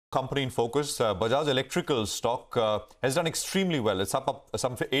Company in focus, Bajaj Electricals stock has done extremely well. It's up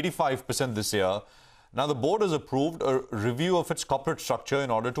some 85% this year. Now, the board has approved a review of its corporate structure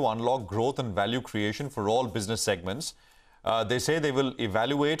in order to unlock growth and value creation for all business segments. They say they will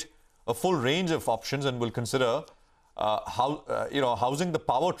evaluate a full range of options and will consider housing the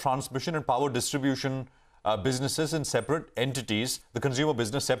power transmission and power distribution businesses in separate entities, the consumer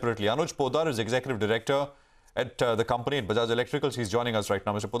business separately. Anuj Poddar is Executive Director at the company at Bajaj Electricals. He's joining us right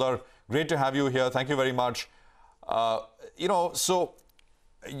now. Mr. Poddar, great to have you here. Thank you very much. So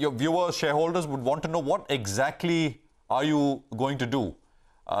your viewers, shareholders would want to know what exactly are you going to do?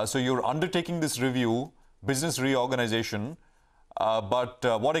 So you're undertaking this review, business reorganization, but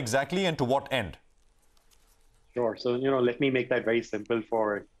what exactly and to what end? Sure. So, let me make that very simple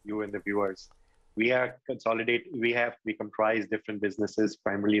for you and the viewers. We comprise different businesses.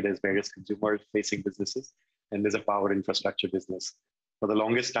 Primarily, there's various consumer-facing businesses, and there's a power infrastructure business. For the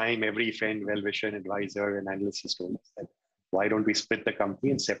longest time, every friend, well-wisher, advisor, and analyst has told us that why don't we split the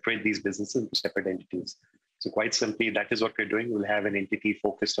company and separate these businesses into separate entities? So quite simply, that is what we're doing. We'll have an entity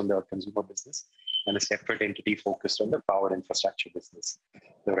focused on the consumer business and a separate entity focused on the power infrastructure business.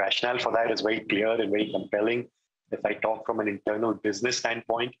 The rationale for that is very clear and very compelling. If I talk from an internal business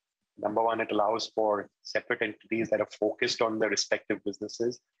standpoint, number one, it allows for separate entities that are focused on the respective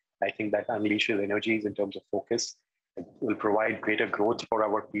businesses. I think that unleashes energies in terms of focus. It will provide greater growth for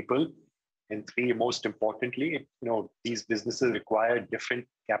our people. And three, most importantly, these businesses require different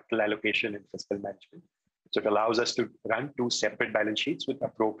capital allocation and fiscal management. So it allows us to run two separate balance sheets with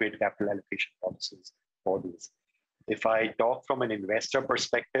appropriate capital allocation policies for these. If I talk from an investor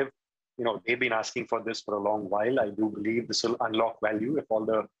perspective, they've been asking for this for a long while. I do believe this will unlock value if all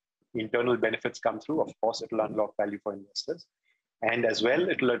the internal benefits come through. Of course, it will unlock value for investors. And as well,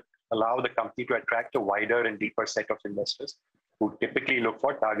 it will allow the company to attract a wider and deeper set of investors who typically look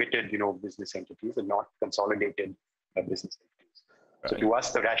for targeted, business entities and not consolidated business entities. Right. So to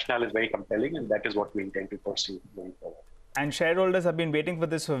us, the rationale is very compelling, and that is what we intend to pursue going forward. And shareholders have been waiting for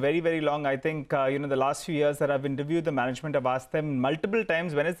this for very, very long. I think, the last few years that I've interviewed the management, I've asked them multiple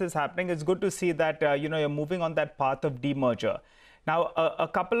times, when is this happening? It's good to see that, you're moving on that path of demerger. Now, a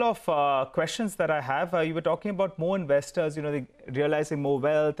couple of questions that I have. You were talking about more investors, realizing more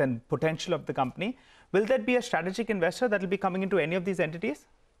wealth and potential of the company. Will there be a strategic investor that will be coming into any of these entities?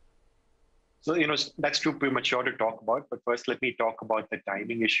 So, that's too premature to talk about. But first, let me talk about the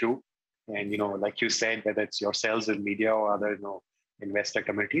timing issue. And, like you said, whether it's yourselves in media or other, investor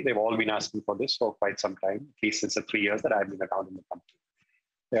community, they've all been asking for this for quite some time, at least since the 3 years that I've been around in the company.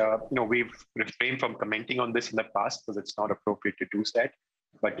 We've refrained from commenting on this in the past because it's not appropriate to do that.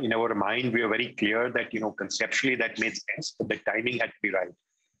 But in our mind, we are very clear that, conceptually that made sense, but the timing had to be right.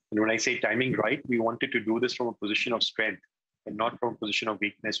 And when I say timing right, we wanted to do this from a position of strength and not from a position of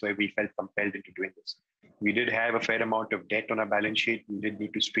weakness where we felt compelled into doing this. We did have a fair amount of debt on our balance sheet. We did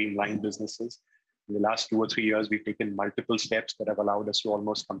need to streamline businesses. In the last 2 or 3 years, we've taken multiple steps that have allowed us to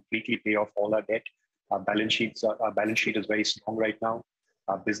almost completely pay off all our debt. Our balance sheet is very strong right now.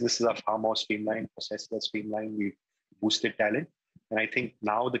 Our businesses are far more streamlined, processes are streamlined. We've boosted talent. And I think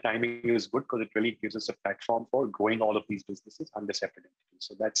now the timing is good because it really gives us a platform for growing all of these businesses under separate entities.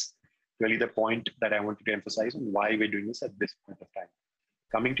 So that's really the point that I wanted to emphasize on why we're doing this at this point of time.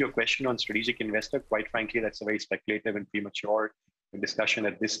 Coming to your question on strategic investor, quite frankly, that's a very speculative and premature discussion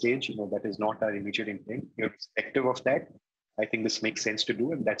at this stage. That is not our immediate intent. Irrespective of that, I think this makes sense to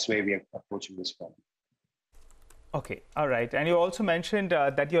do, and that's where we are approaching this from. Okay, all right. And you also mentioned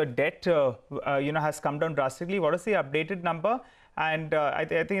that your debt, has come down drastically. What is the updated number? And I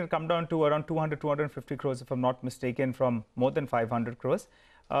think it come down to around 200, 250 crores, if I'm not mistaken, from more than 500 crores.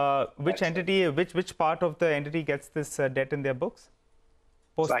 Which entity, which part of the entity gets this debt in their books?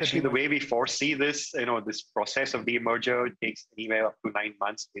 So actually, the way we foresee this, this process of demerger takes anywhere up to 9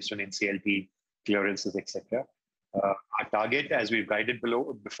 months based on NCLT clearances, etc. Our target, as we've guided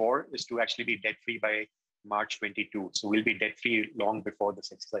before, is to actually be debt-free by March 22. So we'll be debt-free long before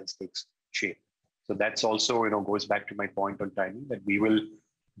this exercise takes shape. So that's also, goes back to my point on timing that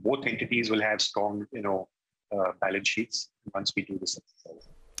both entities will have strong, balance sheets once we do this exercise.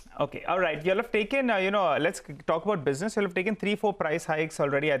 Okay, all right. You'll have taken, let's talk about business. You'll have taken 3-4 price hikes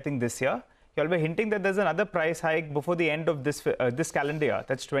already, I think, this year. You'll be hinting that there's another price hike before the end of this calendar year.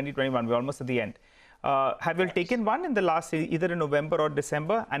 That's 2021. We're almost at the end. Have you taken one in the last, either in November or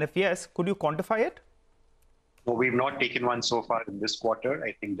December? And if yes, could you quantify it? No, we've not taken one so far in this quarter.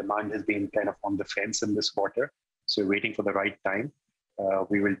 I think demand has been kind of on the fence in this quarter. So we're waiting for the right time.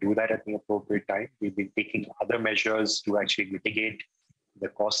 We will do that at the appropriate time. We've been taking other measures to actually mitigate the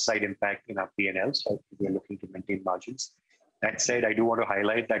cost side impact in our P&L. So we're looking to maintain margins. That said, I do want to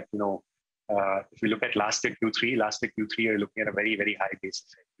highlight that, if we look at last year Q3, you're looking at a very, very high base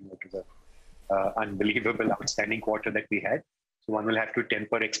effect. It was an unbelievable, outstanding quarter that we had. So one will have to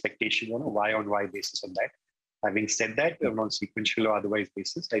temper expectation on a Y-on-Y basis on that. Having said that, on sequential or otherwise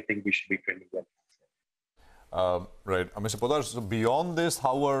basis, I think we should be trending well. Right. Mr. Poddar, so beyond this,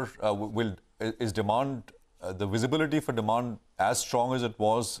 is demand, the visibility for demand as strong as it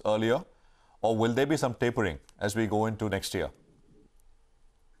was earlier? Or will there be some tapering as we go into next year?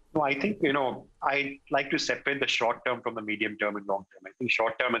 No, I think, I like to separate the short term from the medium term and long term. I think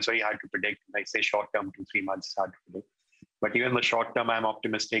short term is very hard to predict. When I say short term, 2-3 months is hard to predict. But even the short term, I'm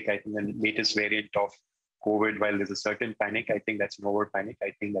optimistic. I think the latest variant of COVID, while there's a certain panic, I think that's an over panic.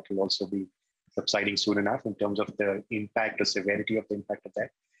 I think that will also be subsiding soon enough in terms of the impact or severity of the impact of that.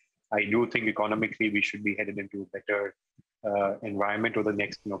 I do think economically we should be headed into a better environment over the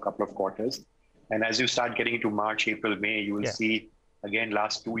next couple of quarters. And as you start getting into March, April, May, you will see, again,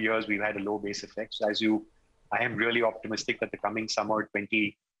 last 2 years, we've had a low base effect. So I am really optimistic that the coming summer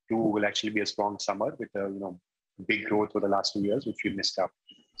 22 will actually be a strong summer with big growth for the last 2 years, which we missed out.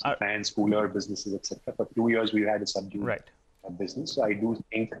 So fans, cooler businesses, etc. For 2 years, we've had a subdued business. So I do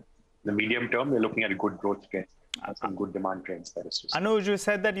think the medium term, we're looking at a good growth trend. Some good demand trends. Anuj, you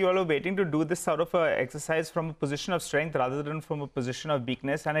said that you all are waiting to do this sort of exercise from a position of strength rather than from a position of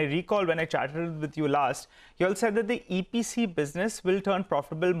weakness. And I recall when I chatted with you last, you all said that the EPC business will turn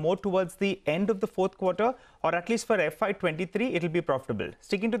profitable more towards the end of the fourth quarter, or at least for FY23, it will be profitable.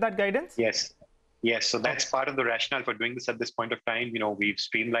 Sticking to that guidance? Yes. So that's part of the rationale for doing this at this point of time. We've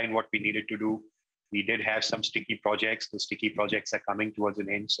streamlined what we needed to do. We did have some sticky projects. The sticky projects are coming towards an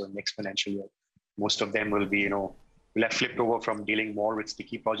end. So next financial year, most of them will be, will have flipped over from dealing more with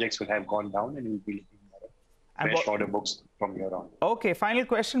sticky projects, will have gone down, and we'll be looking at fresh order books from here on. Okay, final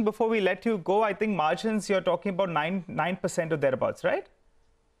question before we let you go. I think margins, you're talking about 9% or thereabouts, right?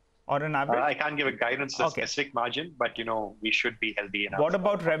 Or an average? I can't give a guidance on specific margin, but, we should be healthy enough. What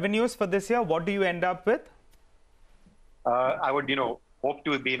about revenues for this year? What do you end up with? I would, hope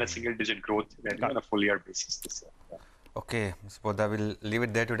to be in a single-digit growth on a full-year basis this year. Okay, Mr. Poddar, we'll leave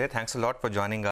it there today. Thanks a lot for joining us.